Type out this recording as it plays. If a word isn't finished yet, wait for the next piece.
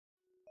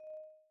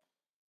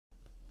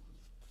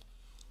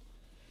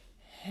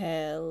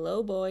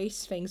Hello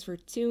boys, thanks for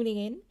tuning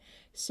in.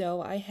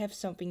 So I have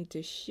something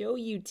to show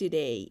you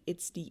today.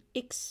 It's the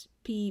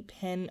XP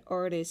Pen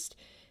Artist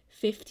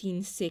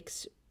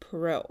 15.6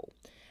 Pro.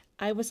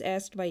 I was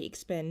asked by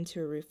Xpen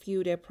to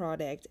review their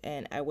product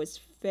and I was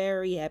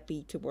very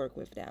happy to work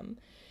with them.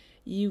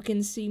 You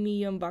can see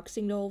me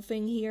unboxing the whole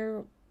thing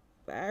here.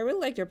 I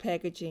really like their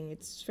packaging,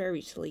 it's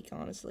very sleek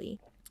honestly.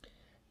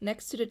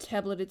 Next to the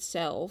tablet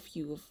itself,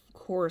 you of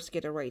course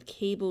get the right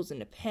cables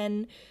and a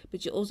pen,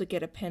 but you also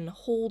get a pen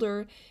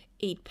holder,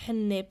 8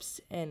 pen nibs,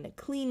 and a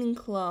cleaning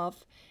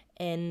cloth,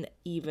 and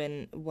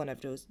even one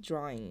of those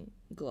drawing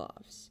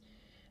gloves.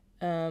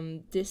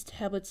 This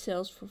tablet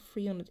sells for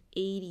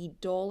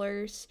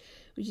 $380,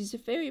 which is a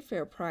very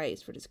fair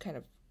price for this kind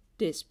of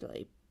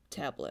display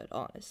tablet,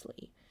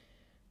 honestly.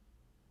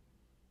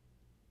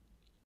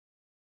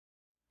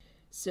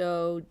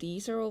 So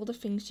these are all the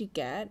things you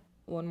get.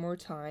 One more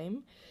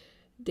time.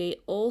 They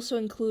also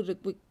include a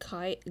quick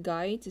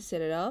guide to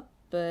set it up,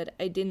 but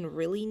I didn't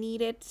really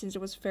need it since it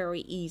was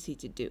very easy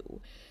to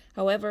do.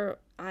 However,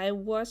 I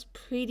was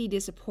pretty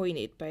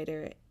disappointed by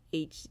their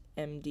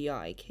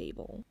HDMI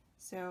cable.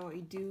 So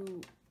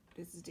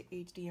this is the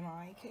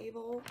HDMI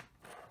cable,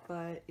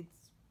 but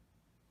it's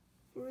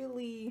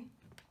really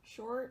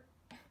short.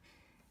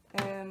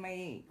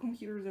 My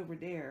computer's over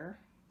there,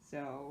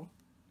 so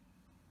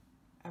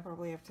I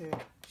probably have to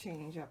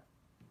change up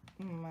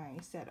my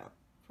setup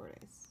for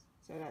this.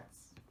 So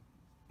that's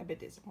a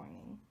bit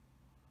disappointing,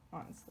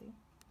 honestly.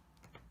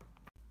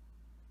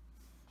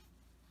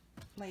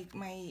 Like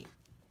my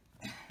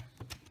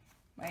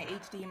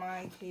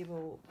HDMI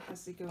cable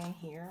has to go in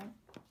here,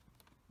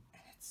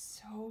 and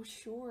it's so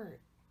short.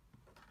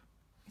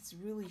 It's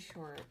really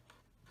short.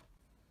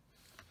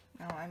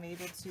 Now I'm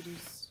able to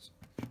just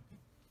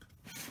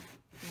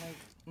like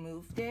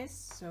move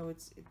this, so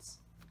it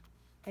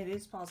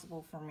is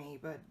possible for me,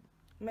 but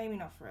maybe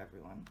not for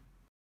everyone.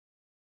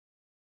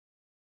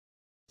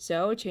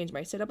 So I changed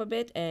my setup a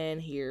bit,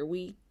 and here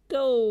we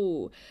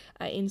go.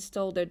 I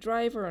installed the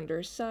driver on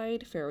their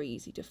side, very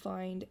easy to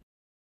find,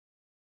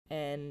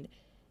 and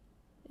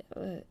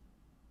I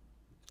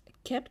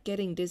kept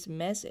getting this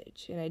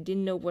message, and I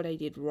didn't know what I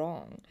did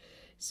wrong.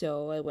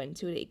 So I went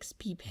to the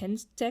XP Pen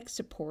tech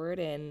support,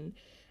 and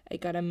I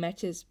got a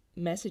message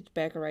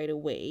back right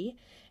away,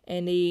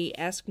 and they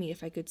asked me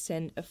if I could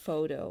send a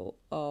photo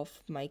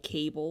of my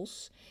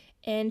cables,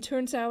 and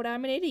turns out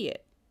I'm an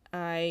idiot.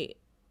 I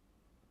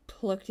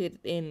plugged it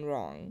in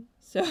wrong.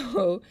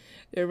 So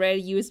the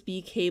red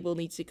USB cable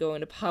needs to go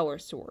in the power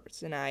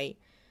source, and I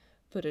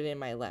put it in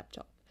my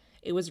laptop.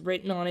 It was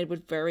written on it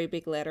with very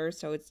big letters,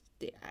 so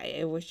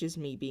it was just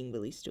me being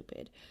really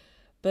stupid.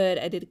 But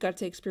I got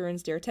to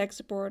experience their tech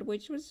support,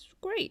 which was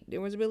great. It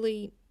was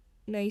really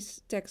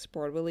nice tech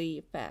support,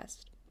 really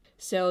fast.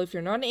 So if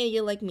you're not an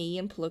idiot like me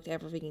and plugged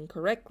everything in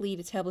correctly,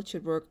 the tablet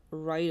should work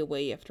right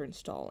away after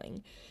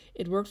installing.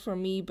 It worked for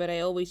me, but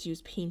I always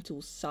use Paint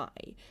Tool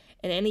SAI,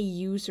 and any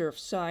user of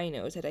SAI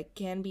knows that it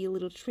can be a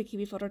little tricky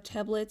with other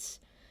tablets.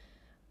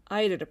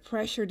 Either the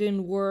pressure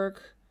didn't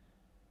work,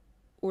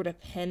 or the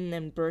pen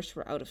and brush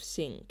were out of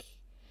sync.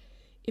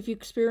 If you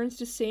experience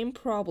the same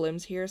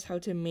problems, here's how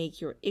to make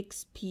your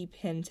XP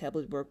Pen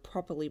tablet work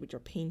properly with your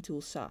Paint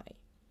Tool SAI.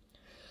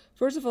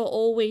 First of all,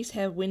 always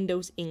have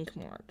Windows ink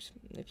marked,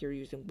 if you're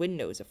using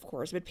Windows, of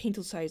course, but Paint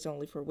Tool SAI is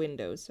only for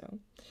Windows, so.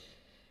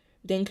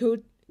 Then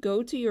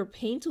go to your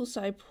Paint Tool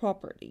SAI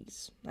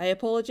properties. I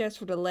apologize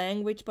for the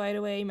language, by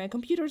the way. My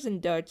computer's in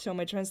Dutch, so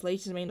my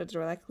translations may not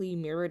directly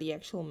mirror the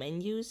actual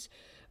menus,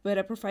 but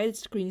I provided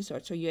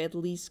screenshots so you at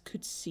least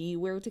could see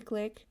where to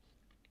click.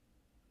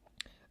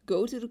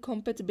 Go to the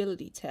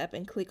Compatibility tab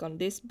and click on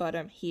this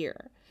button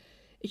here.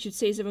 It should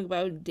say something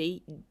about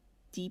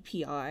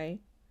DPI.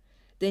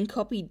 Then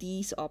copy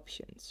these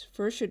options.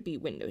 First should be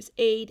Windows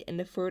 8, and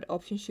the third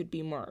option should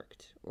be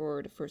marked,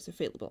 or the first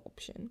available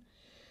option.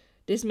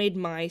 This made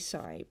my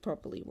SAI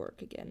properly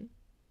work again.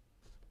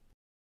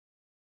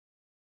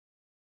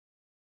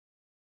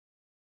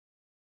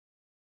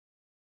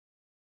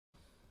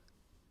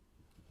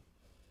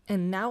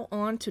 And now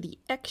on to the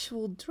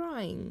actual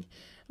drawing.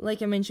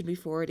 Like I mentioned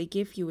before, they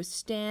give you a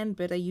stand,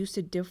 but I used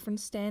a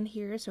different stand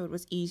here, so it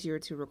was easier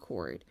to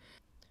record.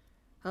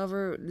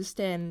 However, the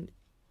stand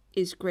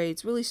is great.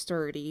 It's really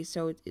sturdy,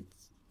 so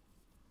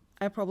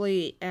I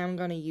probably am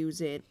gonna use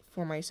it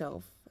for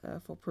myself,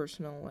 for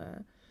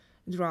personal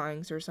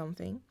drawings or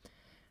something.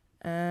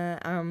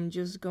 I'm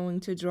just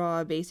going to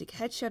draw a basic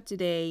headshot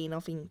today,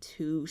 nothing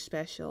too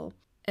special.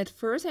 At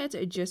first I had to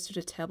adjust to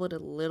the tablet a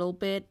little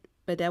bit,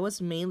 but that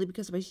was mainly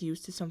because I was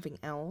used to something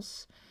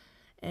else.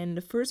 And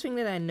the first thing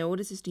that I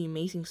noticed is the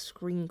amazing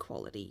screen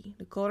quality.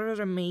 The colors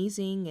are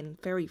amazing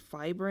and very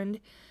vibrant.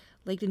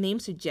 Like the name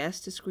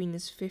suggests, the screen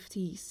is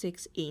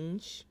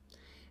 56-inch,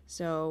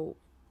 so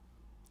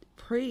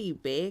pretty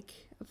big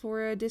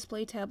for a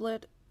display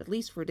tablet, at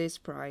least for this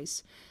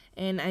price.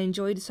 And I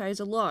enjoy the size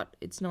a lot.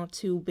 It's not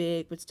too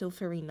big, but still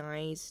very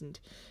nice, and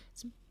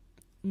it's a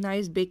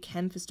nice big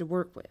canvas to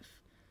work with.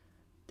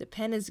 The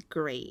pen is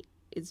great.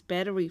 It's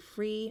battery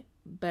free,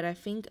 but I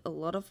think a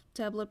lot of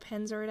tablet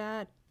pens are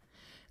that.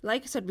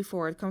 Like I said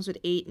before, it comes with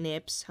 8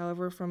 nibs.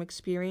 However, from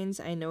experience,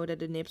 I know that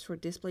the nibs for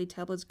display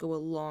tablets go a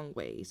long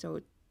way,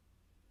 so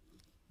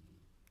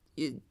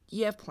you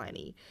have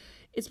plenty.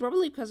 It's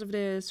probably because of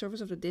the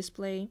surface of the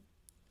display,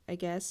 I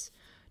guess.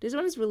 This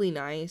one is really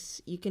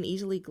nice. You can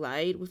easily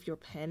glide with your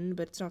pen,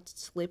 but it's not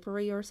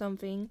slippery or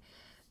something.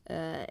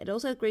 It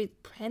also has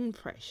great pen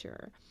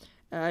pressure.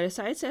 The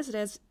site says it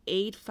has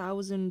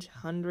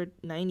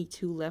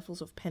 8,192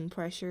 levels of pen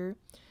pressure.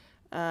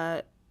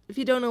 If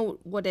you don't know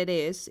what that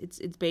is, it's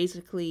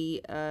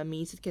basically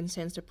means it can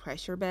sense the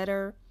pressure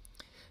better.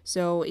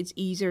 So it's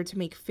easier to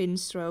make thin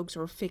strokes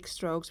or thick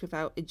strokes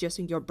without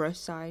adjusting your brush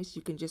size.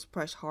 You can just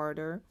press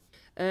harder.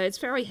 It's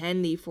very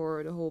handy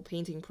for the whole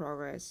painting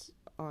progress,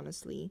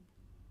 honestly.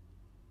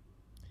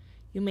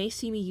 You may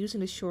see me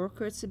using the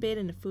shortcuts a bit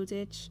in the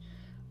footage.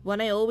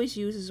 One I always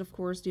use is, of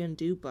course, the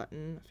undo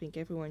button. I think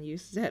everyone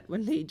uses that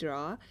when they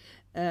draw.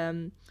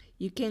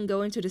 You can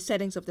go into the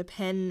settings of the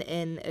pen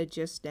and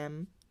adjust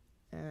them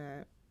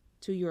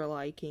to your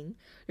liking.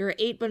 There are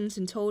 8 buttons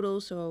in total,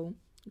 so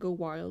go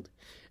wild.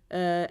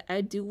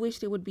 I do wish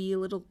they would be a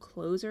little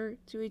closer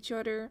to each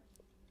other,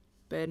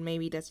 but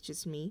maybe that's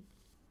just me.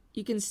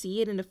 You can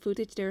see it in the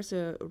footage. There's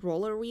a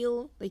roller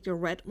wheel, like the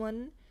red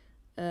one,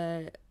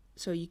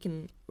 so you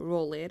can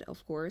roll it,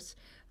 of course.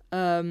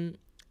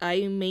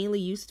 I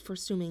mainly use it for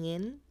zooming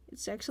in.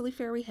 It's actually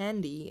very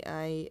handy.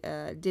 I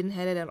didn't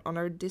have it on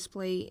other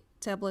display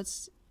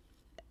tablets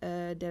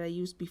that I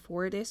used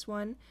before this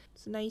one.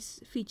 It's a nice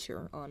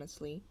feature,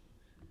 honestly.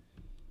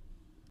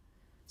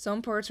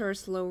 Some parts are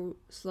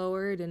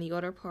slower than the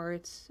other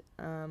parts.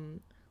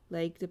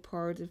 Like the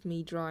part of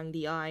me drawing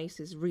the eyes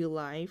is real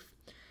life.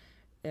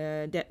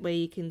 That way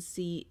you can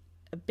see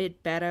a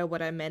bit better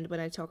what I meant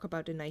when I talk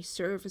about the nice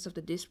surface of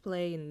the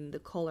display and the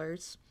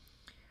colors.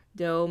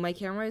 Though my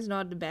camera is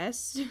not the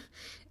best.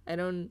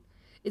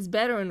 It's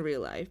better in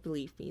real life,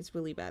 believe me, it's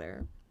really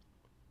better.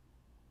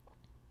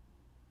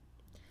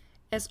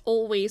 As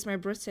always, my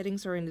brush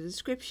settings are in the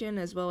description,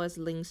 as well as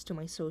links to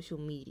my social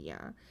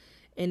media.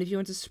 And if you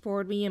want to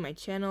support me and my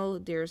channel,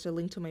 there's a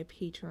link to my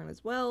Patreon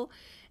as well.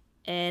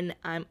 And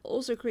I'm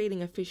also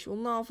creating a visual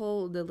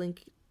novel. The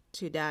link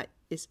to that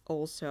is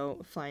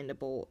also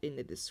findable in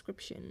the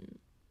description.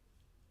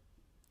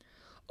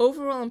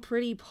 Overall, I'm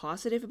pretty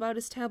positive about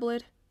this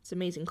tablet. It's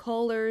amazing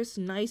colors,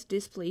 nice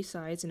display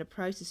size, and the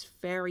price is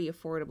very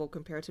affordable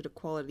compared to the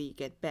quality you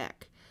get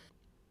back.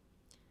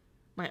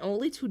 My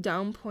only 2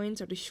 down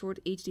points are the short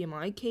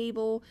HDMI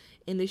cable,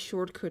 and the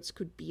shortcuts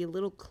could be a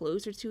little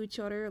closer to each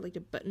other, like the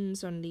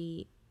buttons on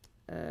the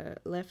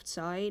left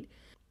side.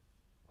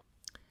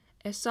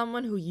 As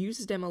someone who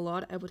uses them a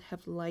lot, I would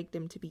have liked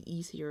them to be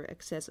easier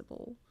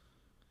accessible.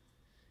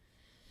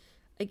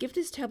 I give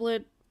this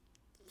tablet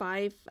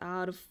 5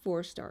 out of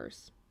 4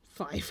 stars.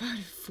 5 out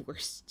of 4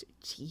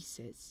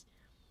 Jesus.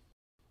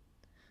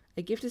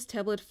 I give this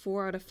tablet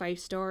 4 out of 5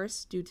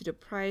 stars due to the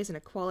price and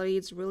the quality.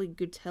 It's a really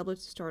good tablet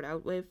to start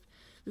out with.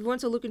 If you want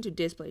to look into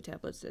display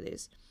tablets, that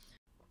is.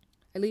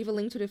 I leave a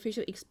link to the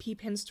official XP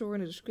pen store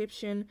in the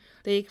description.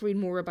 There you can read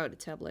more about the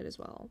tablet as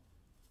well.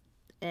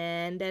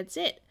 And that's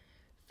it.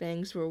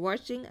 Thanks for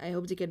watching. I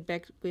hope to get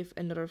back with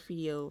another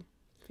video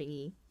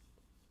thingy.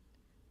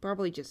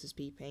 Probably just a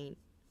speed paint.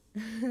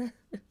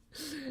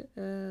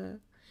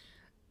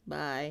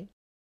 Bye.